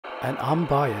An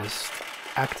unbiased,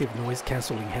 active noise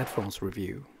cancelling headphones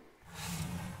review.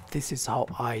 This is how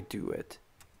I do it.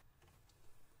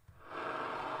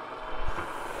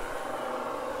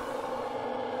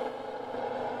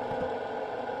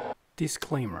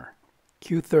 Disclaimer: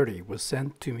 Q30 was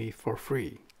sent to me for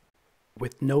free,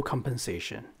 with no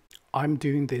compensation. I'm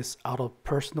doing this out of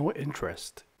personal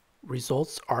interest.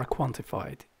 Results are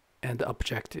quantified and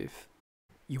objective.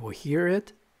 You will hear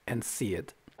it and see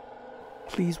it.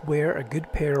 Please wear a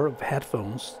good pair of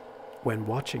headphones when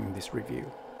watching this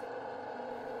review.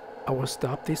 I will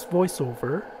stop this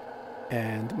voiceover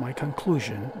and my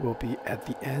conclusion will be at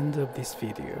the end of this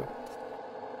video.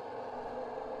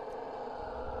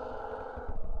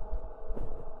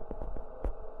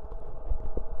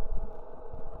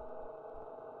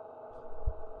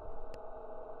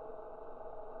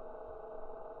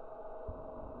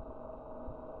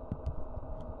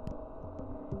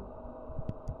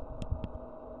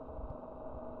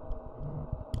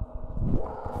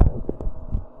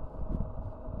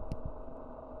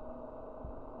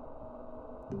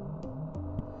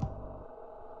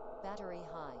 Battery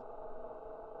high.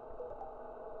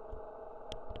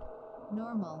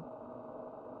 Normal.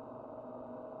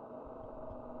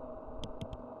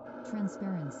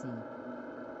 Transparency.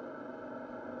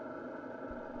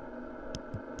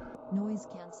 Noise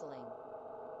cancelling.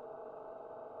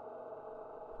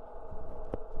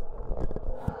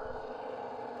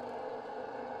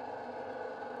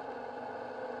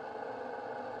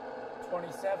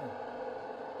 $27.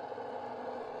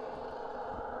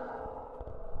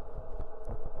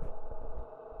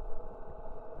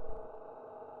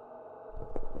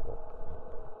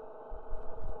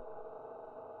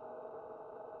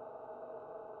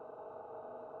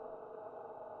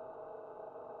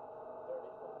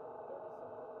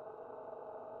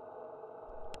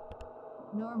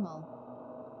 Normal.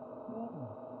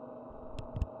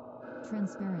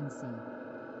 Transparency.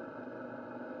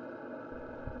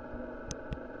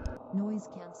 Noise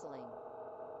cancelling.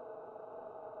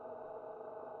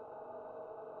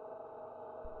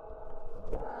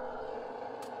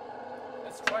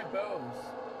 Let's try Bose.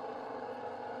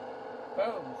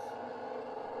 Bose.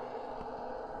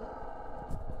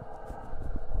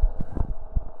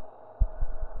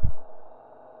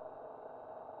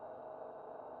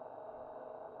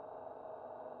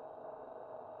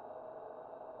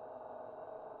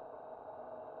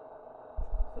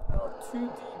 About 2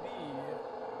 dB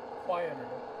quieter.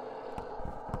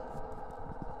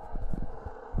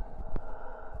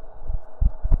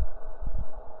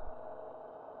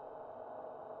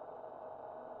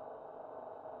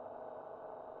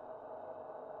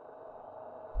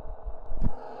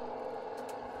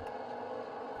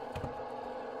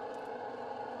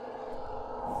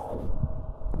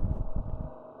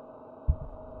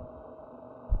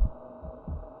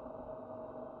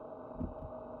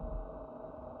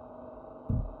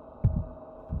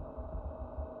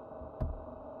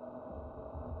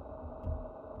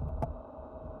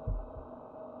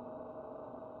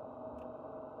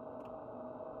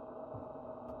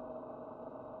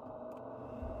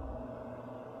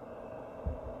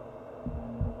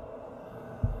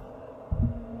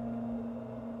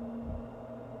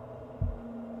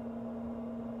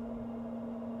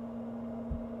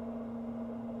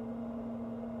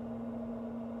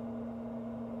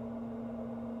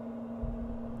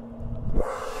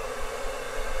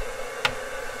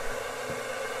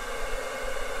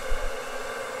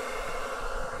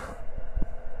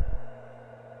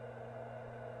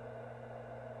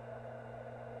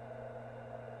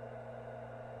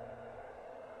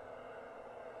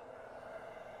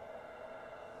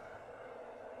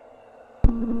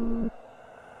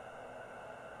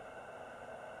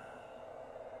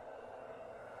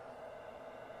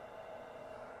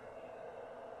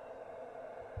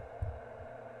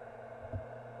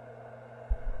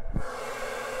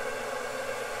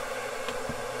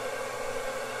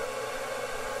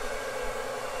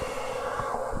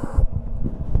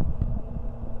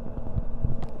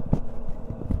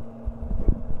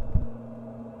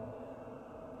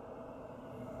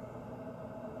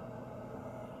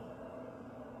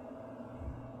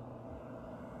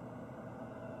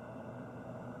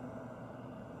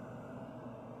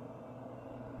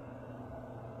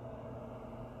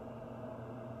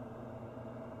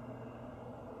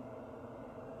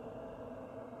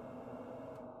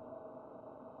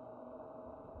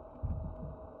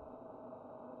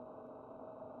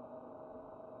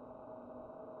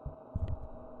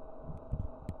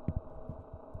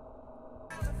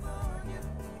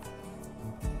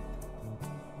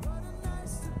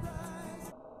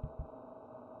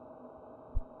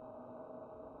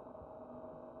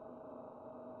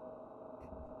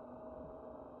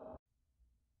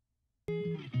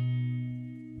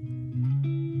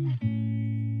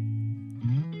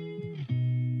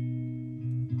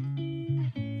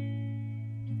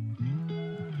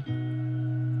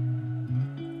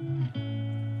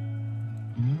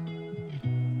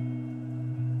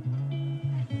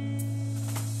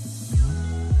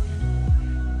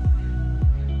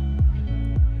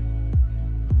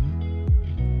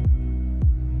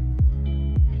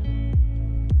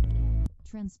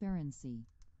 Transparency.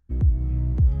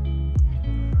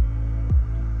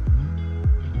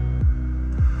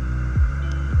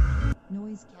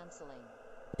 Noise cancelling.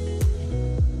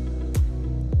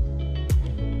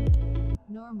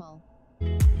 Normal.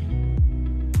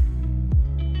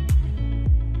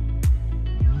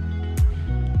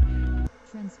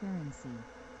 Transparency.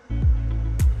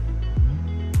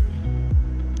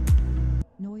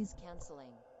 Noise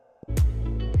cancelling.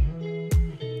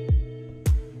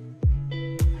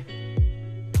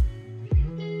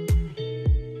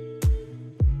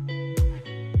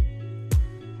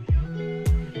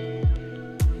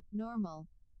 Normal.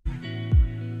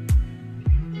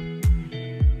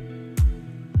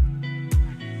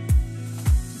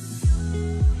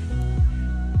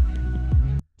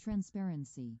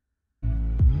 Transparency.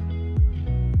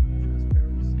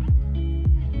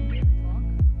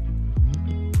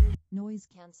 Noise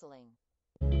cancelling.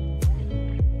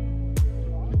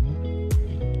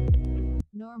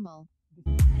 Normal.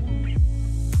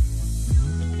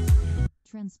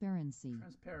 Transparency.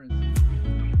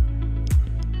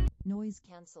 Noise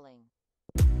cancelling.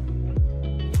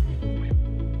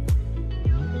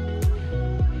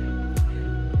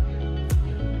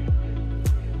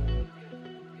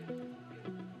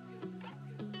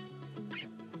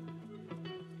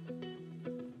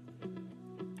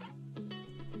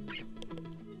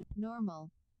 Normal.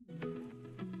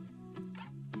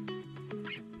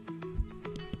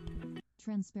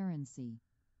 Transparency.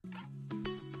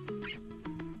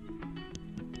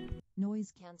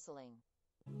 Noise cancelling.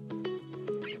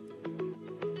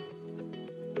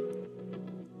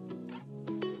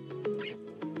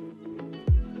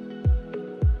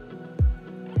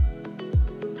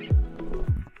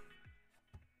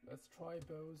 Let's try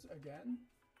Bose again.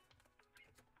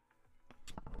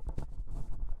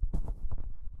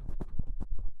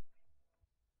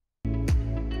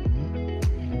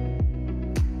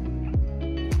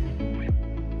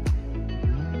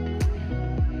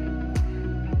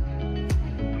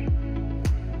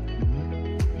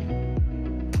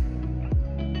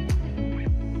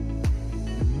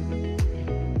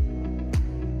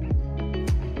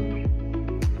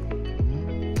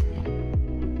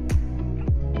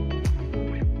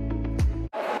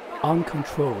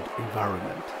 Uncontrolled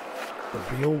environment, the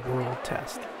real-world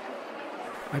test.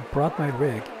 I brought my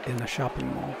rig in a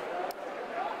shopping mall,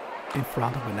 in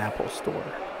front of an Apple store.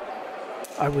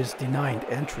 I was denied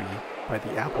entry by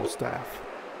the Apple staff,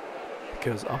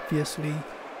 because obviously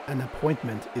an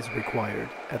appointment is required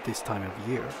at this time of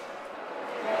year.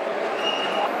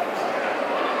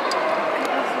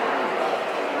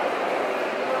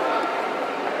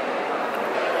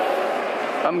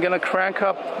 I'm gonna crank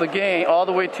up the gain all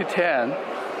the way to 10.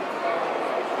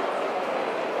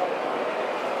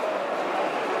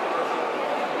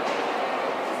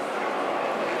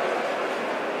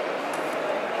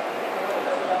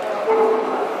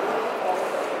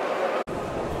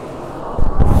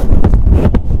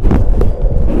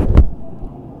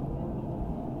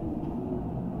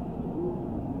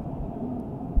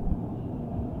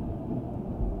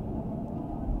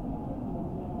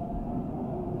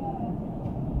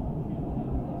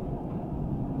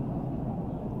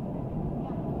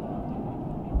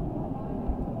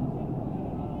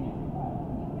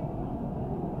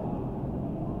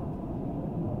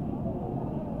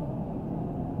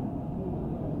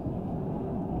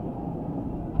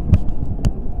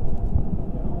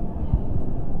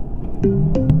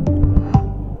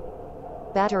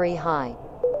 Battery high.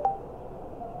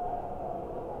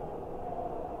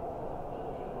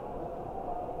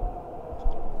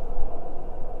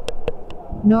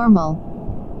 Normal.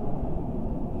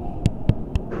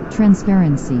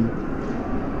 Transparency.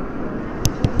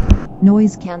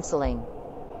 Noise cancelling.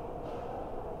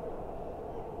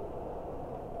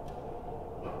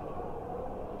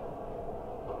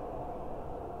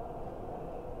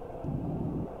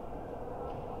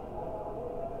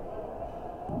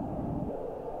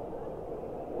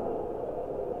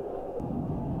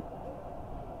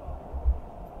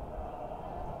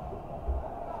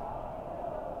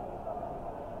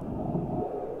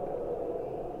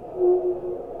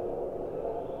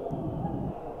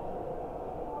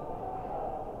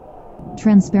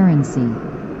 Transparency.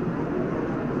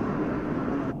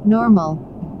 Normal.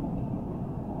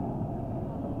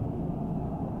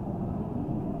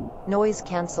 Noise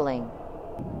cancelling.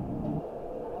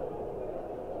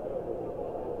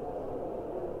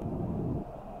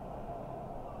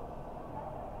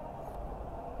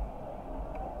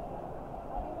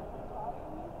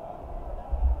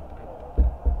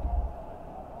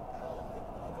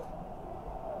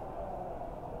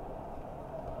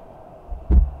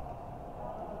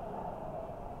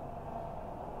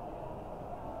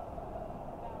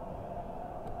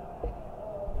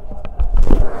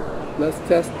 Let's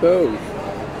test both.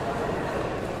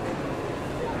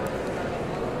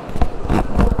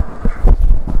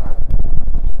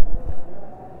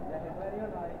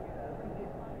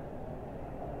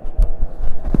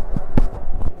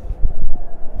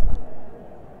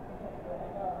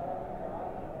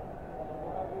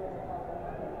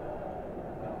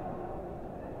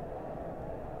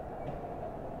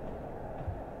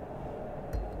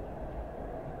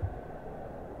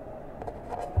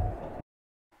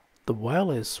 The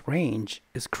wireless range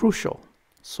is crucial,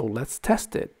 so let's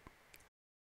test it.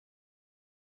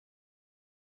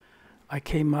 I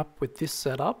came up with this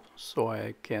setup so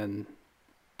I can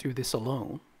do this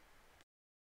alone.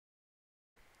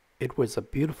 It was a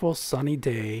beautiful sunny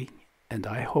day, and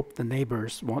I hope the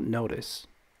neighbors won't notice.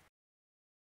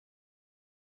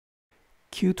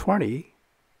 Q30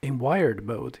 in wired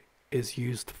mode is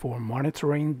used for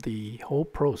monitoring the whole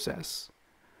process,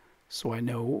 so I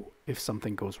know if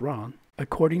something goes wrong.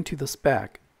 According to the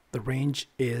spec, the range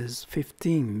is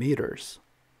 15 meters,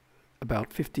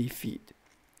 about 50 feet.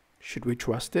 Should we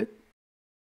trust it?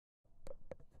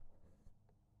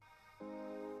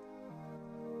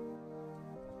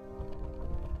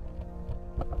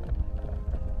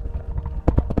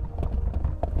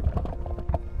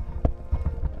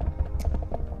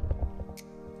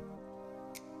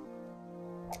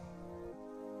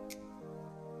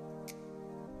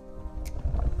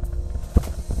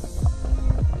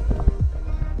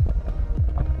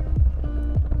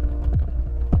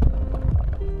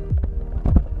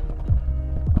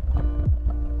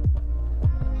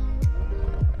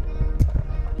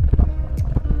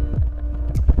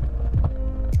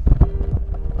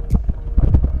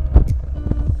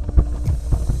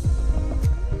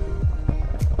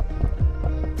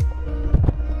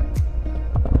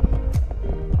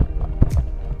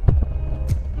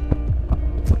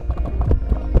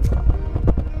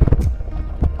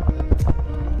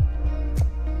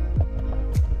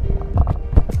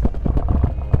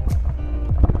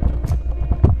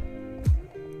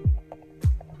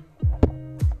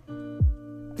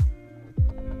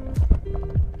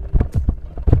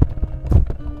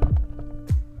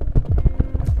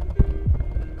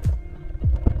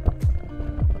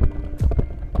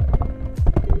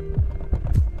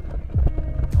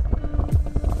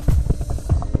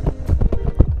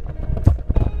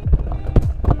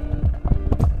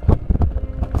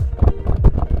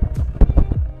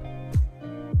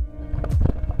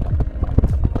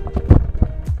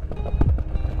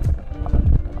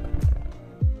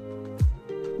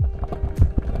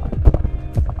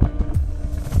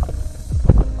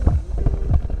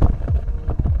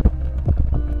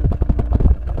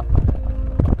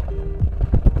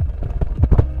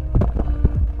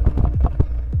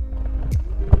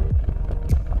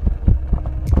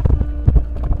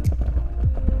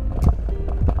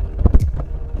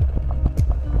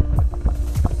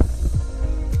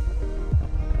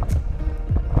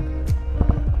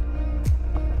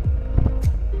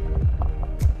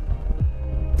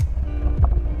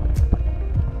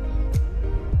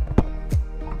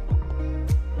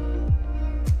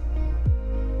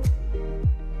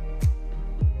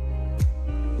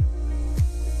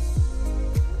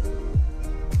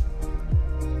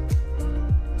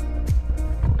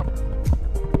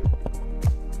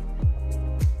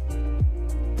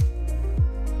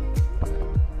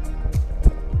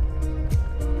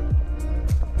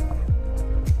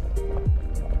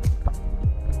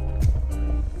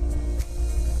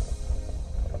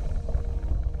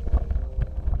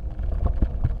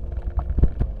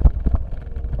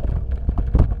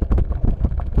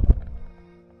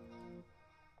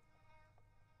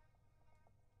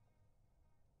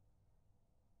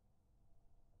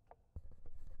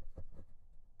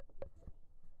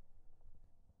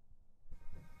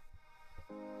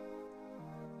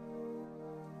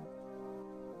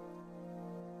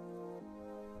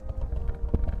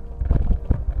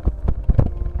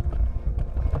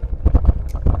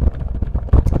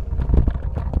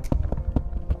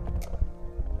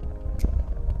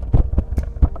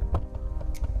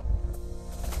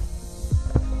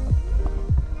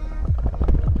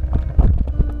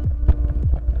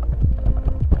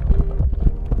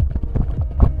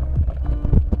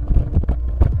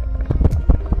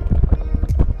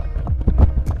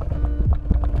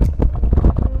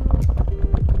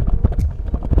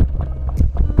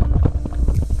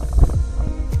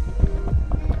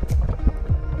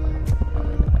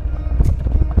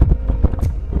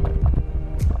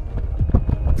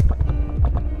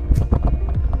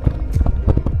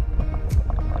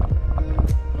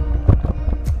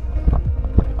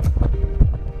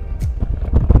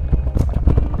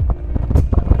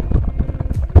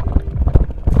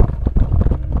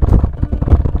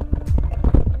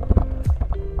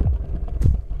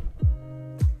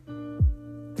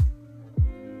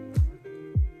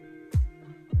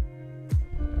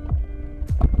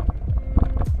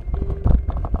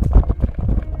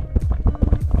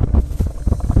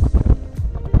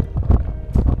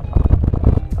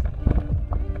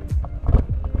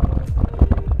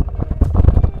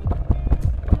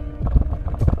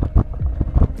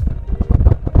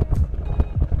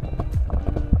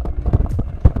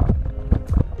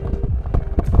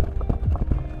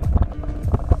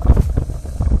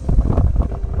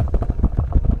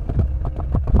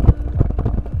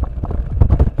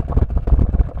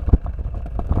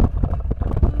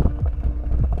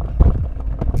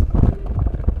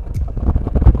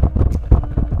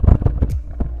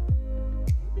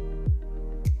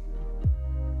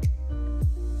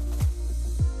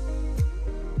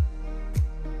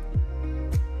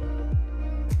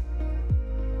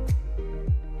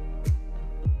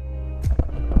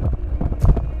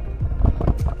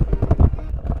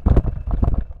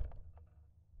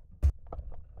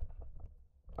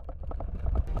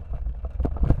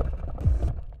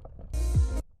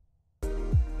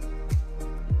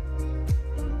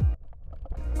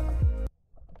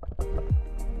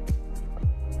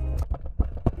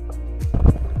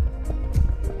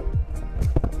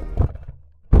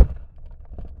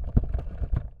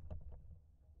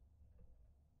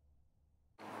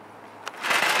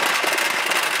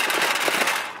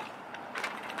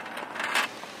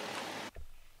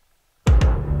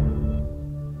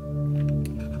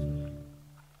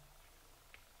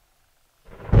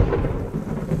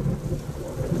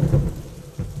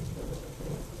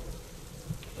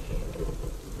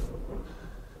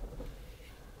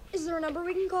 there a number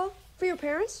we can call for your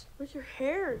parents? With your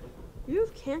hair, you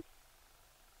have cancer.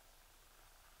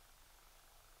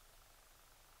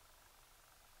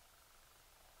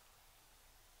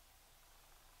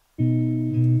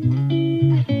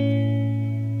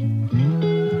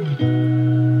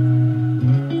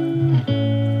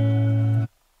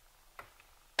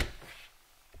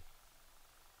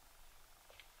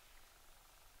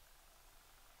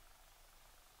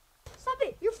 Stop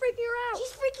it! You're freaking her out.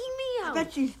 She's freaking me out. I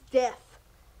bet she's deaf.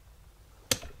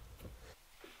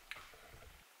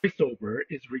 Voiceover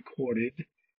is recorded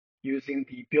using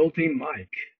the built-in mic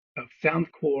of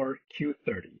Soundcore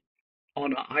Q30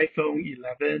 on an iPhone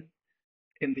 11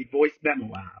 in the Voice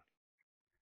Memo app.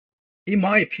 In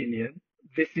my opinion,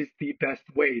 this is the best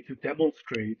way to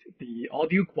demonstrate the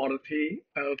audio quality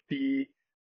of the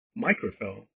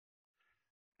microphone.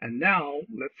 And now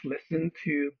let's listen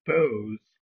to Bose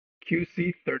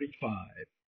QC35.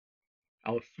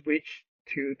 I'll switch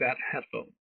to that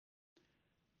headphone.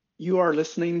 You are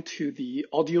listening to the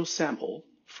audio sample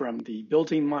from the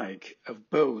built-in mic of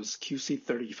Bose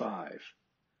QC35.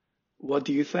 What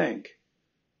do you think?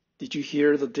 Did you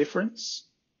hear the difference?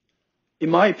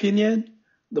 In my opinion,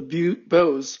 the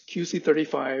Bose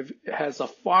QC35 has a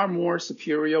far more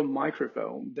superior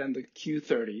microphone than the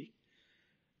Q30.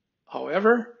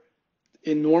 However,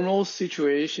 in normal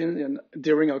situation and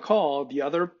during a call, the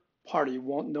other party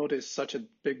won't notice such a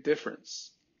big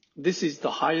difference. This is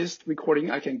the highest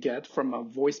recording I can get from a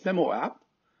voice memo app,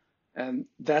 and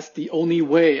that's the only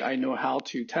way I know how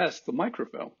to test the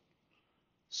microphone.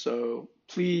 So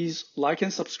please like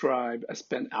and subscribe. I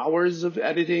spent hours of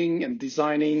editing and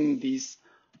designing these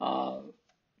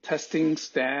testing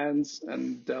stands,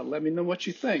 and let me know what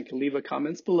you think. Leave a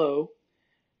comments below,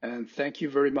 and thank you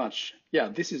very much. Yeah,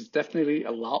 this is definitely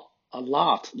a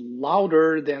lot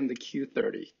louder than the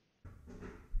Q30.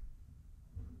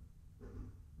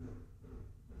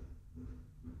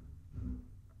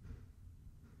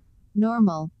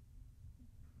 Normal.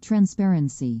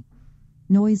 Transparency.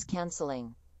 Noise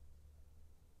canceling.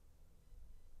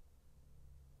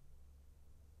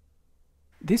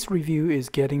 This review is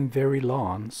getting very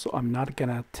long, so I'm not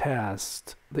gonna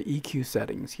test the EQ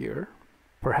settings here.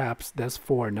 Perhaps that's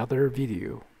for another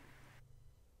video.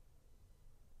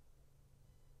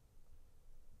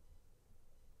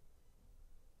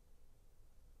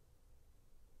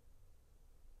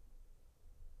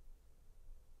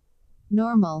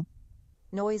 Normal.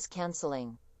 Noise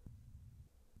canceling.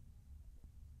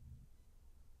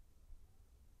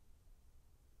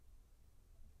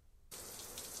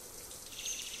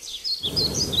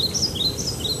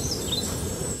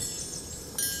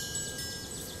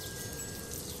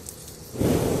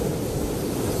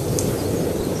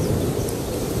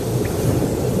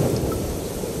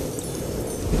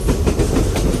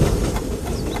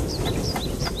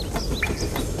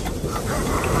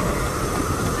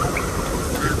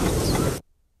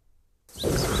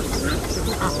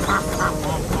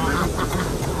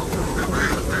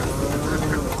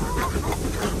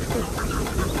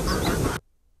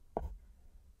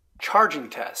 Charging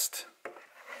test.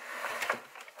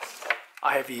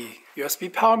 I have a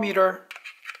USB power meter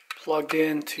plugged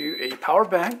into a power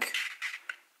bank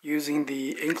using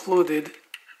the included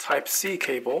Type-C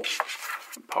cable.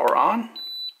 Power on.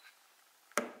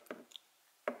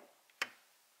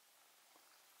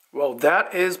 Well,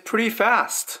 that is pretty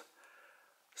fast.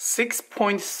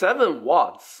 6.7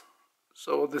 watts.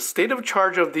 So the state of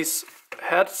charge of this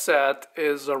headset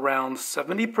is around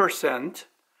 70%.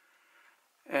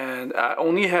 And I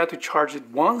only had to charge it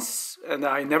once, and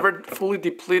I never fully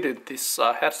depleted this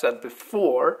headset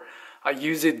before. I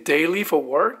use it daily for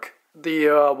work. The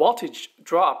voltage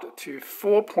dropped to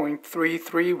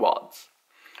 4.33 watts.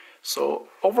 So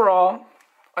overall,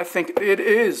 I think it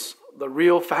is the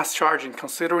real fast charging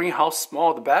considering how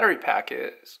small the battery pack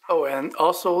is. Oh, and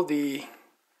also the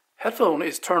headphone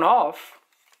is turned off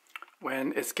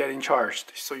when it's getting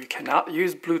charged. So you cannot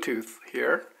use Bluetooth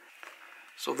here.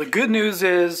 So the good news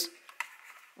is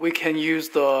we can use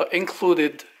the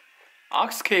included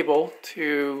aux cable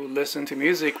to listen to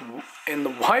music in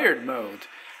the wired mode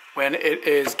when it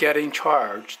is getting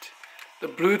charged. The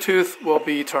Bluetooth will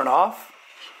be turned off,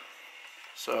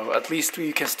 so at least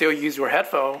you can still use your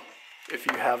headphone if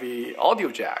you have an audio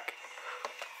jack.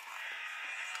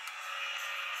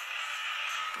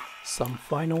 Some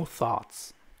final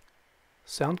thoughts.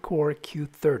 Soundcore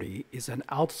Q30 is an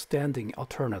outstanding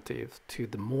alternative to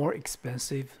the more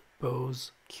expensive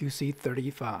Bose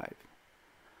QC35.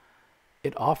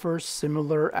 It offers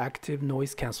similar active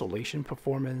noise cancellation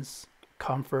performance,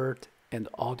 comfort, and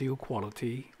audio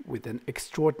quality with an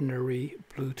extraordinary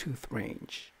Bluetooth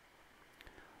range.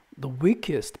 The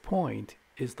weakest point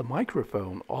is the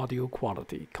microphone audio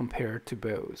quality compared to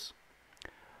Bose.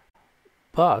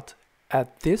 But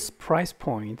at this price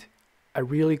point, I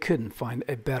really couldn't find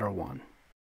a better one.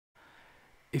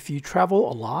 If you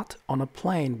travel a lot on a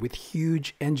plane with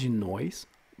huge engine noise,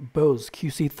 Bose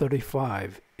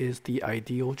QC35 is the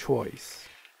ideal choice.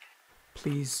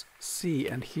 Please see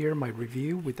and hear my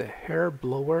review with a hair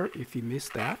blower if you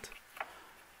missed that.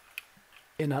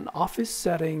 In an office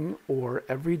setting or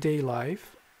everyday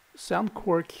life,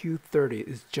 Soundcore Q30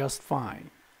 is just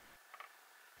fine.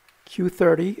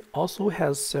 Q30 also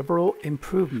has several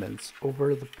improvements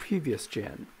over the previous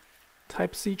gen.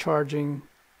 Type-C charging,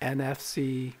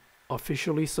 NFC,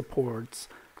 officially supports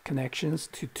connections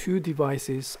to 2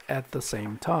 devices at the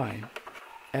same time,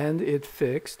 and it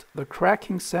fixed the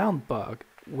cracking sound bug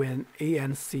when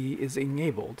ANC is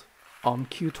enabled on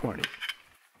Q20.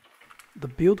 The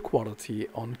build quality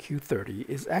on Q30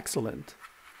 is excellent.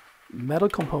 Metal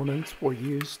components were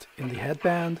used in the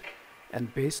headband,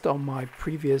 and based on my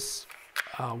previous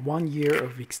 1 year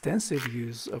of extensive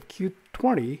use of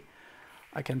Q20,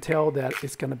 I can tell that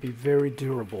it's going to be very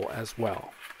durable as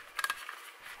well.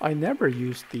 I never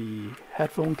used the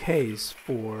headphone case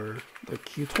for the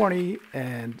Q20,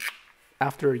 and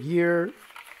after a year,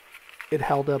 it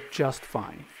held up just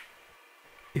fine.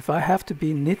 If I have to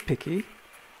be nitpicky,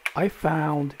 I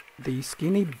found the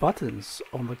skinny buttons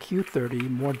on the Q30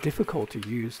 more difficult to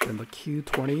use than the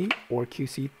Q20 or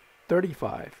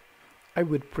QC35. I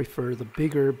would prefer the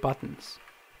bigger buttons.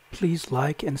 Please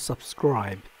like and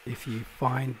subscribe if you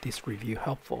find this review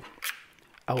helpful.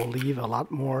 I will leave a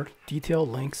lot more detailed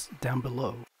links down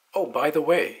below. Oh, by the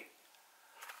way,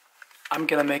 I'm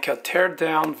gonna make a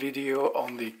teardown video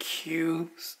on the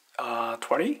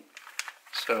Q20.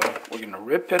 So we're gonna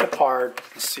rip it apart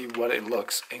and see what it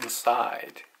looks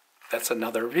inside. That's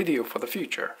another video for the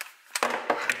future.